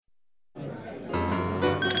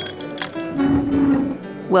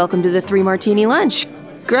Welcome to the Three Martini Lunch.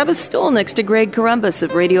 Grab a stool next to Greg Columbus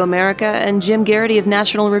of Radio America and Jim Garrity of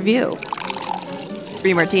National Review.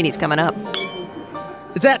 Three Martinis coming up.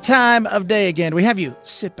 It's that time of day again. We have you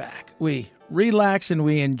sit back, we relax, and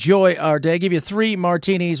we enjoy our day. Give you three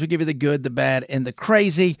martinis. We give you the good, the bad, and the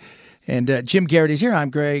crazy. And Jim Garrity's here. I'm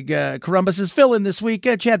Greg Columbus is filling this week.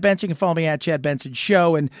 Chad Benson, you can follow me at Chad Benson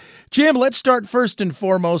Show. And Jim, let's start first and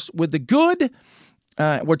foremost with the good.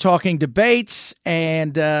 We're talking debates,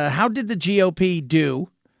 and how did the GOP do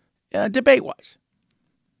debate-wise?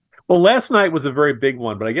 Well, last night was a very big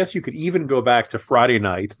one, but I guess you could even go back to Friday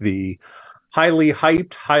night, the highly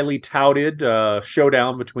hyped, highly touted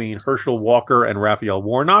showdown between Herschel Walker and Raphael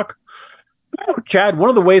Warnock. Chad, one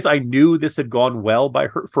of the ways I knew this had gone well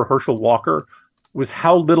for Herschel Walker was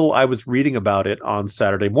how little I was reading about it on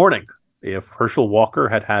Saturday morning. If Herschel Walker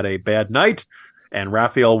had had a bad night and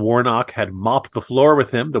Raphael Warnock had mopped the floor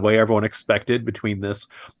with him the way everyone expected between this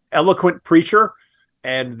eloquent preacher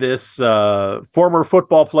and this former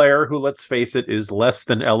football player who, let's face it, is less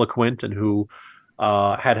than eloquent and who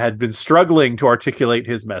had been struggling to articulate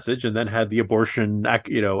his message and then had the abortion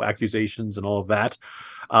accusations and all of that.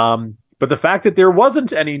 But the fact that there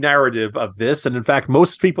wasn't any narrative of this, and in fact,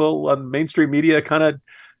 most people on mainstream media kind of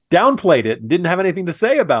downplayed it and didn't have anything to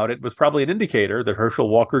say about it, was probably an indicator that Herschel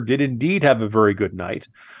Walker did indeed have a very good night.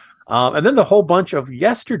 And then the whole bunch of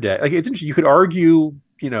yesterday, like, it's interesting. You could argue,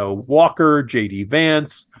 Walker, J.D.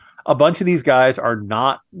 Vance, a bunch of these guys are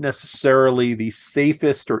not necessarily the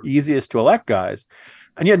safest or easiest to elect guys.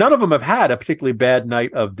 And yet none of them have had a particularly bad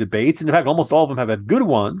night of debates. And in fact, almost all of them have had good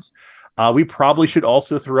ones. We probably should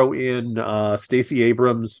also throw in Stacey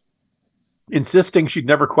Abrams insisting she'd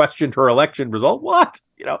never questioned her election result. What?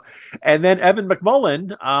 And then Evan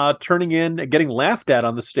McMullin turning in and getting laughed at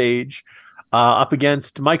on the stage up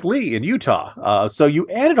against Mike Lee in Utah. So you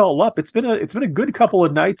add it all up. It's been a good couple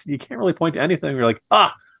of nights, and you can't really point to anything. You're like,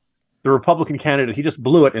 the Republican candidate, he just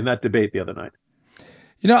blew it in that debate the other night.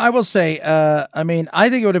 I will say, I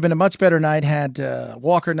think it would have been a much better night had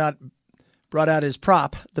Walker not brought out his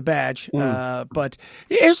prop, the badge. But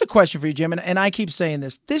here's a question for you, Jim, and I keep saying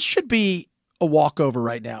this. This should be a walkover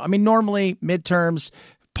right now. I mean, normally midterms,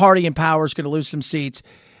 party in power is going to lose some seats.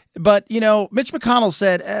 But, Mitch McConnell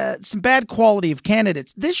said some bad quality of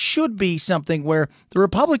candidates. This should be something where the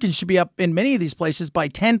Republicans should be up in many of these places by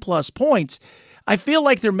 10 plus points. I feel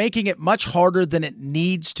like they're making it much harder than it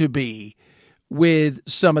needs to be with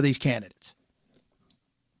some of these candidates.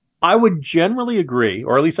 I would generally agree,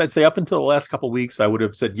 or at least I'd say up until the last couple of weeks, I would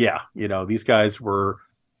have said, these guys were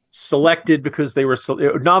selected because they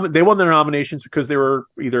won their nominations because they were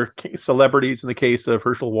either celebrities in the case of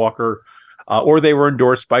Herschel Walker, or they were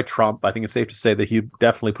endorsed by Trump. I think it's safe to say that he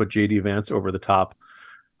definitely put J.D. Vance over the top.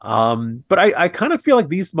 But I kind of feel like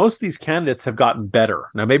most of these candidates have gotten better.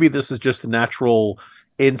 Now, maybe this is just the natural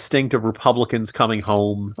instinct of Republicans coming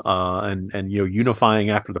home and unifying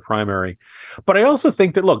after the primary. But I also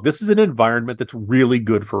think that, look, this is an environment that's really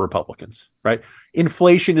good for Republicans, right?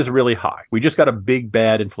 Inflation is really high. We just got a big,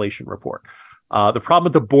 bad inflation report. The problem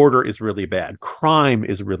at the border is really bad. Crime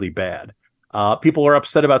is really bad. People are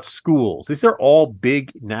upset about schools. These are all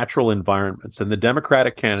big natural environments. And the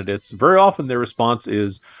Democratic candidates, very often their response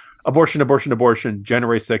is abortion, abortion, abortion,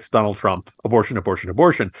 January 6th, Donald Trump, abortion, abortion,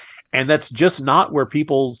 abortion. And that's just not where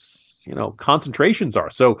people's, concentrations are.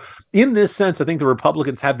 So in this sense, I think the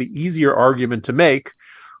Republicans have the easier argument to make.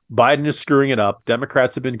 Biden is screwing it up.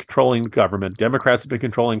 Democrats have been controlling the government. Democrats have been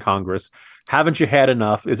controlling Congress. Haven't you had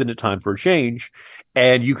enough? Isn't it time for a change?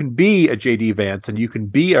 And you can be a J.D. Vance and you can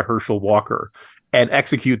be a Herschel Walker and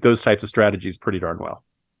execute those types of strategies pretty darn well.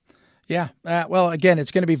 Yeah. Well, again,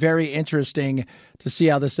 it's going to be very interesting to see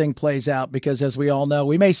how this thing plays out because, as we all know,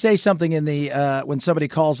 we may say something in the when somebody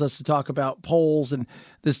calls us to talk about polls and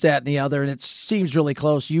this, that, and the other, and it seems really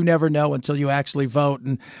close. You never know until you actually vote.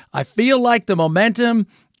 And I feel like the momentum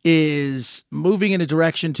is moving in a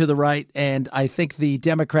direction to the right, and I think the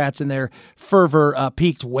Democrats in their fervor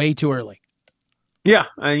peaked way too early. Yeah,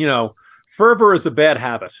 and fervor is a bad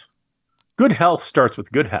habit. Good health starts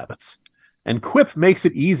with good habits. And Quip makes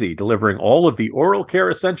it easy, delivering all of the oral care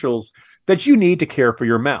essentials that you need to care for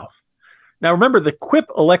your mouth. Now, remember, the Quip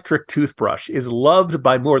electric toothbrush is loved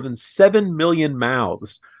by more than 7 million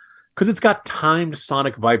mouths because it's got timed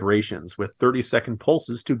sonic vibrations with 30-second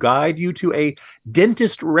pulses to guide you to a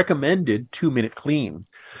dentist-recommended 2-minute clean.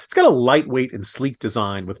 It's got a lightweight and sleek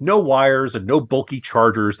design with no wires and no bulky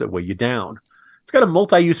chargers that weigh you down. It's got a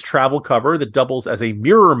multi-use travel cover that doubles as a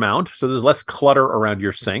mirror mount, so there's less clutter around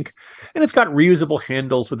your sink. And it's got reusable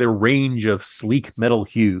handles with a range of sleek metal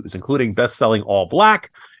hues, including best-selling all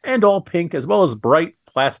black and all pink, as well as bright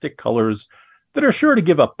plastic colors that are sure to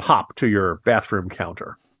give a pop to your bathroom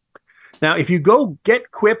counter. Now, if you go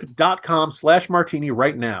getquip.com/martini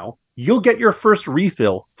right now, you'll get your first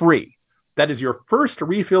refill free. That is your first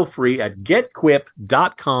refill free at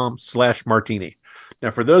getquip.com/martini.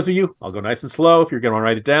 Now, for those of you, I'll go nice and slow if you're going to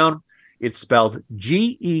write it down. It's spelled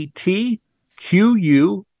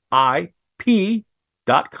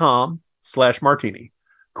GETQUIP.com/martini.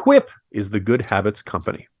 Quip is the Good Habits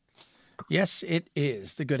Company. Yes, it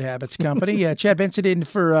is the Good Habits Company. Chad Benson in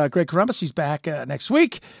for Greg Columbus. He's back next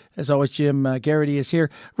week. As always, Jim Garrity is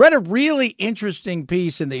here. Read a really interesting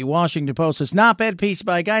piece in the Washington Post. It's not a bad piece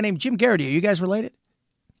by a guy named Jim Garrity. Are you guys related?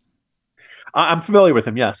 I'm familiar with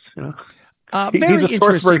him, yes. He's a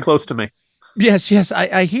source very close to me. Yes,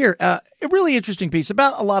 I hear a really interesting piece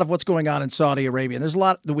about a lot of what's going on in Saudi Arabia. And there's a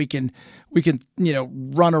lot that we can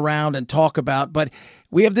run around and talk about, but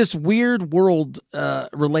we have this weird world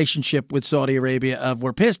relationship with Saudi Arabia of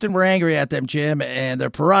we're pissed and we're angry at them, Jim, and they're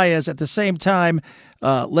pariahs. At the same time,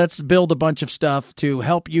 let's build a bunch of stuff to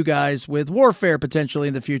help you guys with warfare potentially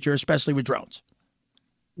in the future, especially with drones.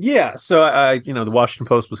 Yeah, so the Washington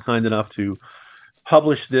Post was kind enough to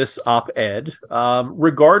publish this op-ed.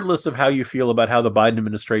 Regardless of how you feel about how the Biden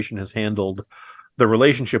administration has handled the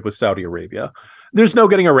relationship with Saudi Arabia, there's no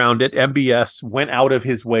getting around it. MBS went out of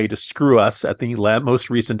his way to screw us at the most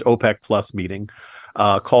recent OPEC Plus meeting,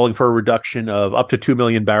 calling for a reduction of up to 2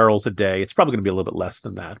 million barrels a day. It's probably going to be a little bit less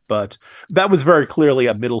than that, but that was very clearly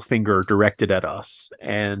a middle finger directed at us.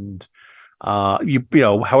 And however you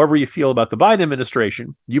feel about the Biden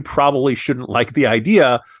administration, you probably shouldn't like the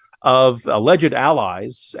idea of alleged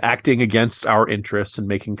allies acting against our interests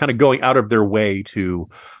and going out of their way to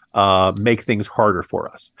make things harder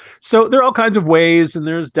for us. So there are all kinds of ways, and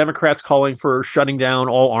there's Democrats calling for shutting down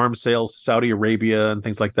all arms sales to Saudi Arabia and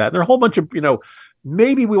things like that. And there are a whole bunch of,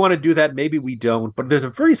 maybe we want to do that, maybe we don't, but there's a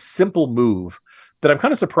very simple move that I'm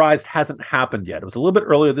kind of surprised hasn't happened yet. It was a little bit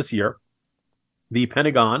earlier this year. The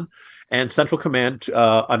Pentagon and Central Command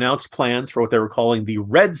announced plans for what they were calling the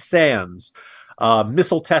Red Sands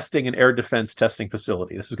missile testing and air defense testing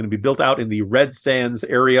facility. This is going to be built out in the Red Sands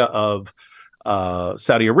area of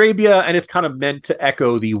Saudi Arabia, and it's kind of meant to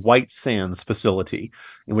echo the White Sands facility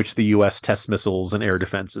in which the U.S. tests missiles and air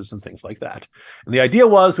defenses and things like that. And the idea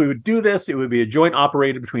was we would do this. It would be a joint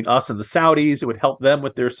operated between us and the Saudis. It would help them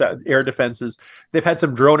with their air defenses. They've had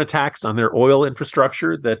some drone attacks on their oil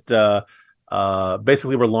infrastructure that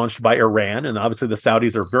basically were launched by Iran, and obviously the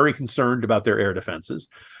Saudis are very concerned about their air defenses.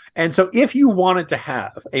 And so if you wanted to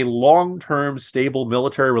have a long-term stable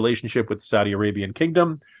military relationship with the Saudi Arabian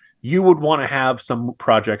kingdom, you would want to have some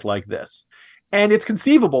project like this. And it's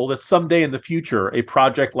conceivable that someday in the future, a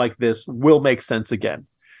project like this will make sense again.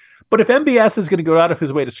 But if MBS is going to go out of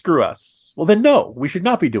his way to screw us, well, then no, we should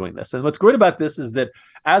not be doing this. And what's great about this is that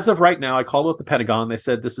as of right now, I called up the Pentagon. They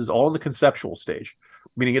said this is all in the conceptual stage,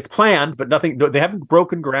 meaning it's planned, but they haven't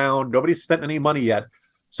broken ground. Nobody's spent any money yet.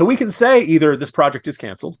 So we can say either this project is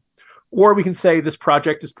canceled, or we can say this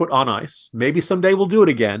project is put on ice. Maybe someday we'll do it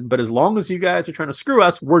again. But as long as you guys are trying to screw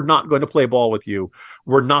us, we're not going to play ball with you.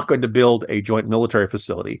 We're not going to build a joint military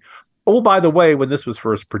facility. Oh, by the way, when this was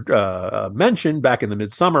first mentioned back in the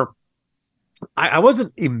midsummer, I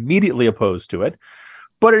wasn't immediately opposed to it.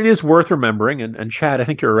 But it is worth remembering, and Chad, I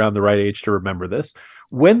think you're around the right age to remember this.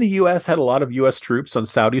 When the U.S. had a lot of U.S. troops on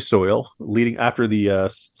Saudi soil, leading after the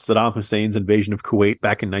Saddam Hussein's invasion of Kuwait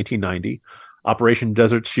back in 1990, Operation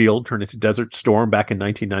Desert Shield turned into Desert Storm back in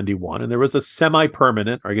 1991, and there was a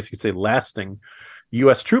semi-permanent, or I guess you could say lasting,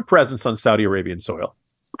 U.S. troop presence on Saudi Arabian soil.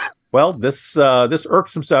 Well, this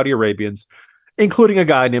irked some Saudi Arabians, including a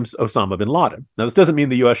guy named Osama bin Laden. Now, this doesn't mean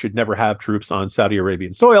the U.S. should never have troops on Saudi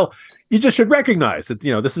Arabian soil. You just should recognize that,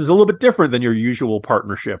 this is a little bit different than your usual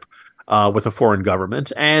partnership with a foreign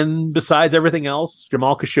government. And besides everything else,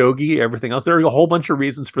 Jamal Khashoggi, everything else, there are a whole bunch of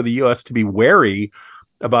reasons for the U.S. to be wary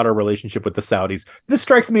about our relationship with the Saudis. This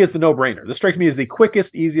strikes me as the no-brainer. This strikes me as the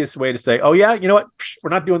quickest, easiest way to say, oh, yeah, you know what? We're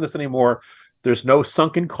not doing this anymore. There's no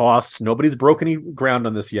sunken costs. Nobody's broken any ground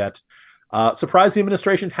on this yet. Surprised the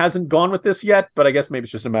administration hasn't gone with this yet, but I guess maybe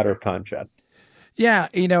it's just a matter of time, Chad. Yeah,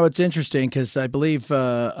 it's interesting because I believe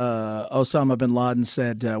Osama bin Laden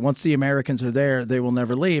said once the Americans are there, they will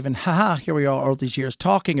never leave. And here we are all these years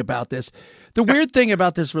talking about this. The weird thing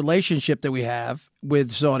about this relationship that we have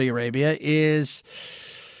with Saudi Arabia is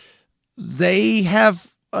they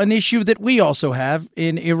have an issue that we also have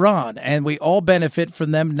in Iran, and we all benefit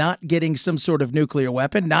from them not getting some sort of nuclear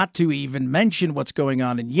weapon, not to even mention what's going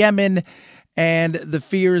on in Yemen and the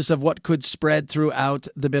fears of what could spread throughout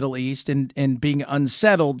the Middle East and being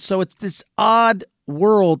unsettled. So it's this odd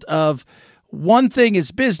world of one thing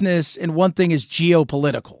is business and one thing is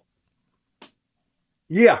geopolitical.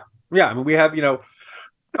 Yeah. Yeah. I mean, we have,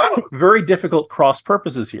 very difficult cross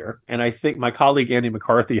purposes here. And I think my colleague Andy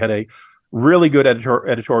McCarthy had a really good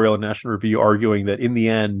editorial in National Review arguing that in the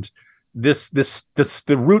end,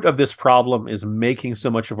 the root of this problem is making so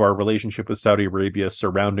much of our relationship with Saudi Arabia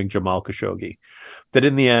surrounding Jamal Khashoggi. That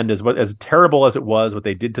in the end, as terrible as it was, what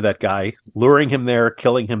they did to that guy, luring him there,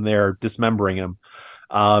 killing him there, dismembering him,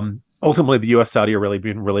 ultimately the U.S. Saudi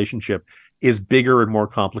Arabian relationship is bigger and more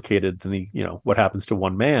complicated than what happens to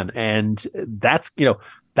one man. And that's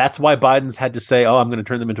why Biden's had to say, oh, I'm going to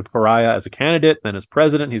turn them into pariah as a candidate. Then as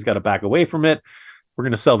president, he's got to back away from it. We're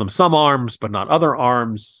going to sell them some arms, but not other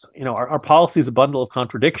arms. Our policy is a bundle of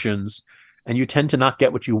contradictions, and you tend to not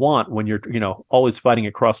get what you want when you're, always fighting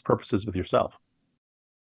at cross purposes with yourself.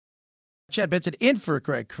 Chad Benson in for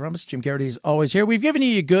Greg Crumbs. Jim Garrity is always here. We've given you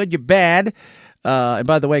your good, your bad. And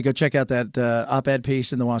by the way, go check out that op-ed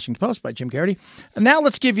piece in the Washington Post by Jim Garrity. And now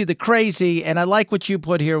let's give you the crazy. And I like what you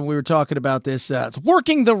put here when we were talking about this. It's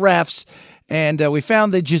working the refs. And we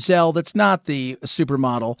found the Giselle that's not the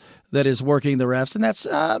supermodel that is working the refs. And that's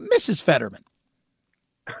Mrs. Fetterman.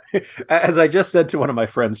 As I just said to one of my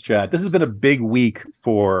friends, Chad, this has been a big week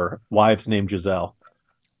for wives named Giselle.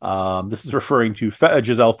 This is referring to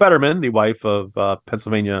Giselle Fetterman, the wife of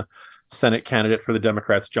Pennsylvania Senate candidate for the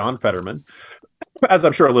Democrats, John Fetterman. As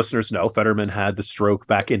I'm sure our listeners know, Fetterman had the stroke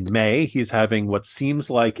back in May. He's having what seems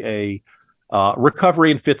like a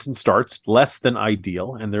recovery in fits and starts, less than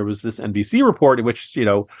ideal. And there was this NBC report in which,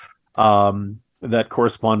 that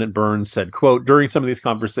correspondent Burns said, quote, during some of these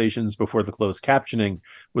conversations before the closed captioning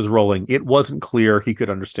was rolling, it wasn't clear he could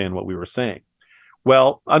understand what we were saying.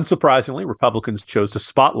 Well, unsurprisingly, Republicans chose to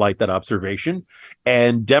spotlight that observation,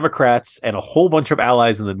 and Democrats and a whole bunch of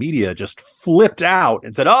allies in the media just flipped out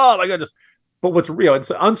and said, oh, my goodness. But what's real, it's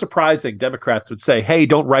unsurprising. Democrats would say, hey,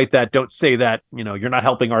 don't write that. Don't say that. You're not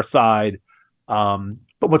helping our side. But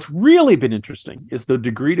what's really been interesting is the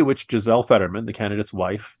degree to which Giselle Fetterman, the candidate's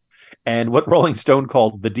wife, and what Rolling Stone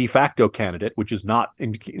called the de facto candidate, which is not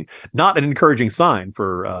an encouraging sign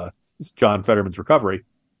for John Fetterman's recovery.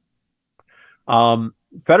 Giselle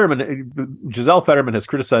Fetterman has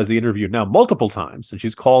criticized the interview now multiple times, and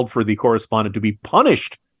she's called for the correspondent to be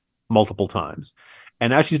punished multiple times.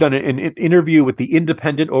 And now she's done an interview with The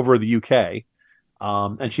Independent over the UK.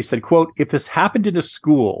 And she said, quote, if this happened in a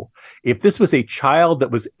school, if this was a child that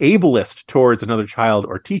was ableist towards another child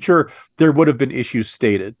or teacher, there would have been issues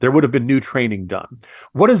stated. There would have been new training done.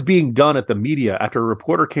 What is being done at the media after a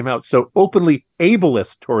reporter came out so openly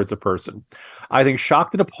ableist towards a person? I think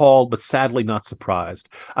shocked and appalled, but sadly not surprised.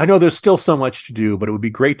 I know there's still so much to do, but it would be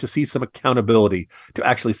great to see some accountability to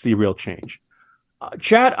actually see real change.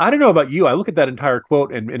 Chad, I don't know about you. I look at that entire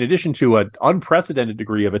quote, and in addition to an unprecedented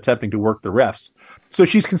degree of attempting to work the refs, so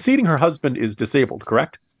she's conceding her husband is disabled,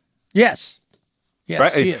 correct? Yes. Yes,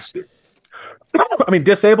 right? She is. I mean,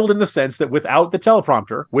 disabled in the sense that without the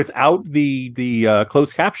teleprompter, without the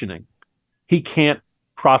closed captioning, he can't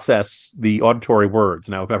process the auditory words.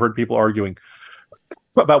 Now, I've heard people arguing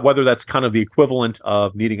about whether that's kind of the equivalent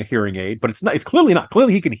of needing a hearing aid, but it's not. It's clearly not.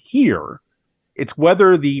 Clearly, he can hear. It's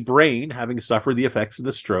whether the brain, having suffered the effects of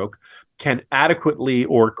the stroke, can adequately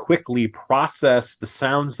or quickly process the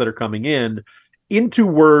sounds that are coming in into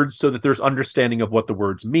words so that there's understanding of what the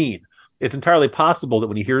words mean. It's entirely possible that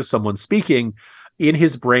when he hears someone speaking, in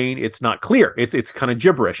his brain, it's not clear. It's kind of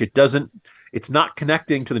gibberish. It's not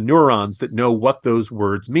connecting to the neurons that know what those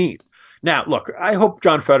words mean. Now, look, I hope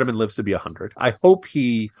John Fetterman lives to be 100. I hope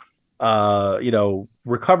he,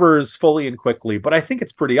 recovers fully and quickly. But I think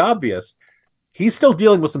it's pretty obvious he's still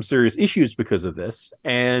dealing with some serious issues because of this.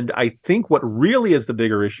 And I think what really is the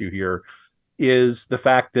bigger issue here is the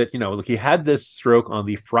fact that, he had this stroke on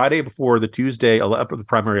the Friday before the Tuesday of the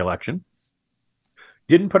primary election.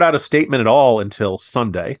 Didn't put out a statement at all until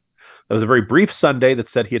Sunday. That was a very brief Sunday that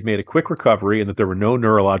said he had made a quick recovery and that there were no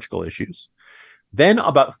neurological issues. Then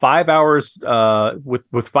about 5 hours,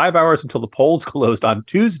 with 5 hours until the polls closed on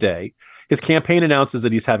Tuesday, his campaign announces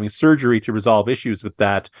that he's having surgery to resolve issues with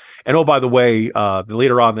that. And oh, by the way,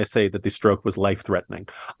 later on, they say that the stroke was life-threatening.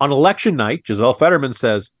 On election night, Giselle Fetterman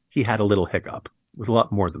says he had a little hiccup. It was a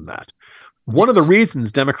lot more than that. One of the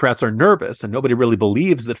reasons Democrats are nervous and nobody really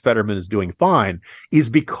believes that Fetterman is doing fine is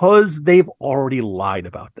because they've already lied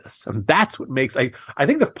about this. And that's what makes, I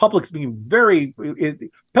think the public's being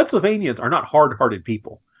Pennsylvanians are not hard-hearted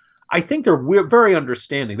people. I think we're very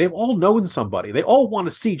understanding. They've all known somebody. They all want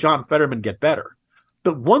to see John Fetterman get better.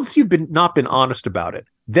 But once you've not been honest about it,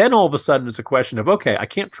 then all of a sudden it's a question of, okay, I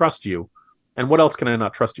can't trust you. And what else can I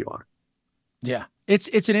not trust you on? Yeah,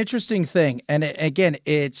 it's an interesting thing. And again,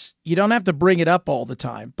 you don't have to bring it up all the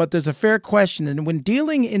time, but there's a fair question. And when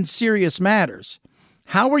dealing in serious matters,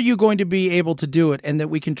 how are you going to be able to do it and that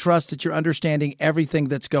we can trust that you're understanding everything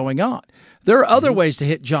that's going on? There are other ways to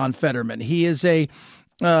hit John Fetterman. He is a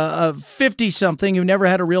 50-something who never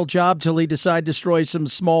had a real job till he decided to destroy some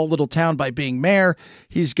small little town by being mayor.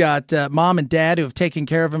 He's got mom and dad who have taken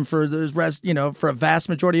care of him for the rest, for a vast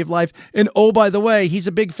majority of life. And oh, by the way, he's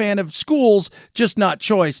a big fan of schools, just not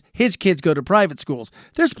choice. His kids go to private schools.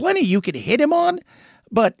 There's plenty you could hit him on,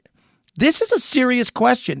 but this is a serious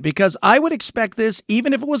question because I would expect this,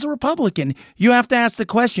 even if it was a Republican, you have to ask the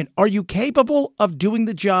question, are you capable of doing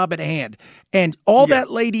the job at hand? And all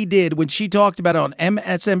that lady did when she talked about it on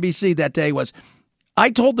MSNBC that day was, I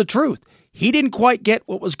told the truth. He didn't quite get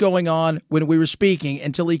what was going on when we were speaking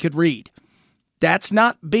until he could read. That's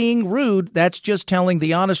not being rude. That's just telling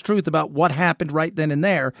the honest truth about what happened right then and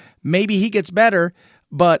there. Maybe he gets better.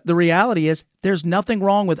 But the reality is there's nothing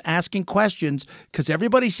wrong with asking questions because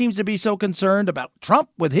everybody seems to be so concerned about Trump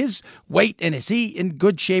with his weight and is he in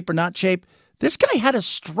good shape or not shape. This guy had a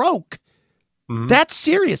stroke. Mm-hmm. That's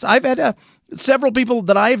serious. I've had several people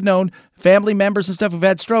that I've known, family members and stuff, who've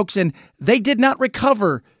had strokes, and they did not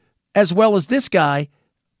recover as well as this guy.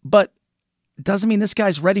 But it doesn't mean this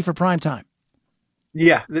guy's ready for prime time.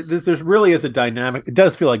 Yeah, there's really is a dynamic. It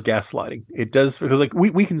does feel like gaslighting. It does because like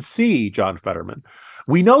we can see John Fetterman.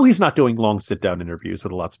 We know he's not doing long sit down interviews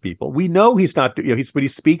with lots of people. We know he's not. When he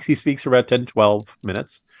speaks for about 10, 12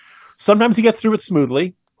 minutes. Sometimes he gets through it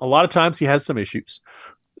smoothly. A lot of times he has some issues.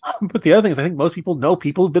 But the other thing is, I think most people know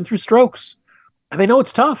people who've been through strokes, and they know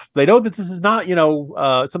it's tough. They know that this is not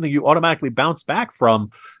something you automatically bounce back from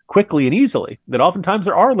quickly and easily. That oftentimes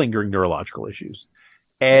there are lingering neurological issues.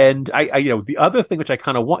 And I the other thing which I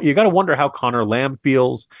kind of want, you got to wonder how Connor Lamb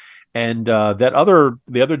feels, and the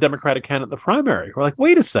other Democratic candidate in the primary. We're like,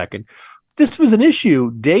 wait a second, this was an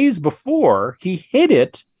issue days before he hit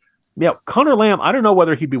it. Connor Lamb, I don't know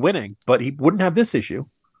whether he'd be winning, but he wouldn't have this issue.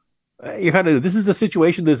 This is a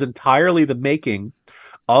situation that is entirely the making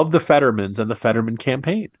of the Fettermans and the Fetterman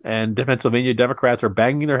campaign, and the Pennsylvania Democrats are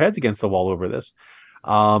banging their heads against the wall over this.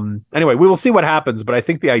 Anyway, we will see what happens, but I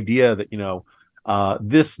think the idea that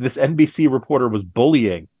this NBC reporter was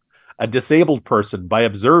bullying a disabled person by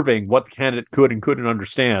observing what the candidate could and couldn't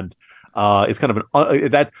understand is kind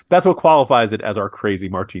of that's what qualifies it as our crazy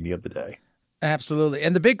martini of the day. Absolutely.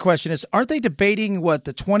 And the big question is, aren't they debating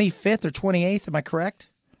the 25th or 28th? Am I correct?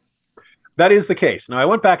 That is the case. Now, I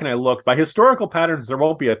went back and I looked. By historical patterns, there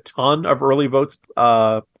won't be a ton of early votes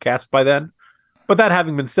cast by then. But that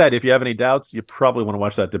having been said, if you have any doubts, you probably want to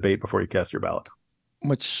watch that debate before you cast your ballot.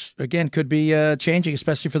 Which, again, could be changing,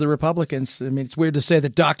 especially for the Republicans. I mean, it's weird to say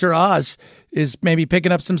that Dr. Oz is maybe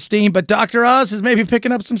picking up some steam, but Dr. Oz is maybe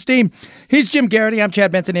picking up some steam. He's Jim Garrity. I'm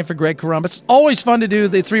Chad Benson in for Greg Corombos. Always fun to do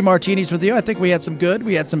the three martinis with you. I think we had some good,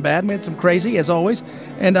 we had some bad, we had some crazy, as always.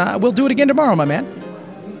 And we'll do it again tomorrow, my man.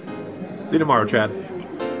 See you tomorrow, Chad.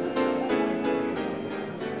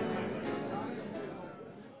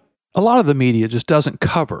 A lot of the media just doesn't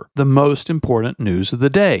cover the most important news of the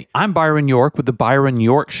day. I'm Byron York with The Byron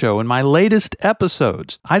York Show. In my latest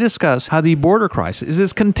episodes, I discuss how the border crisis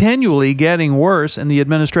is continually getting worse and the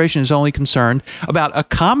administration is only concerned about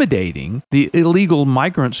accommodating the illegal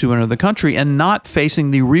migrants who enter the country and not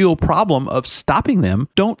facing the real problem of stopping them.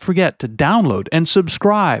 Don't forget to download and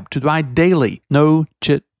subscribe to my daily No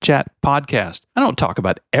Chit Chat podcast. I don't talk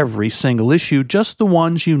about every single issue, just the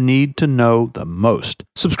ones you need to know the most.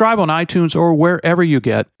 Subscribe on iTunes or wherever you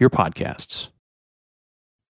get your podcasts.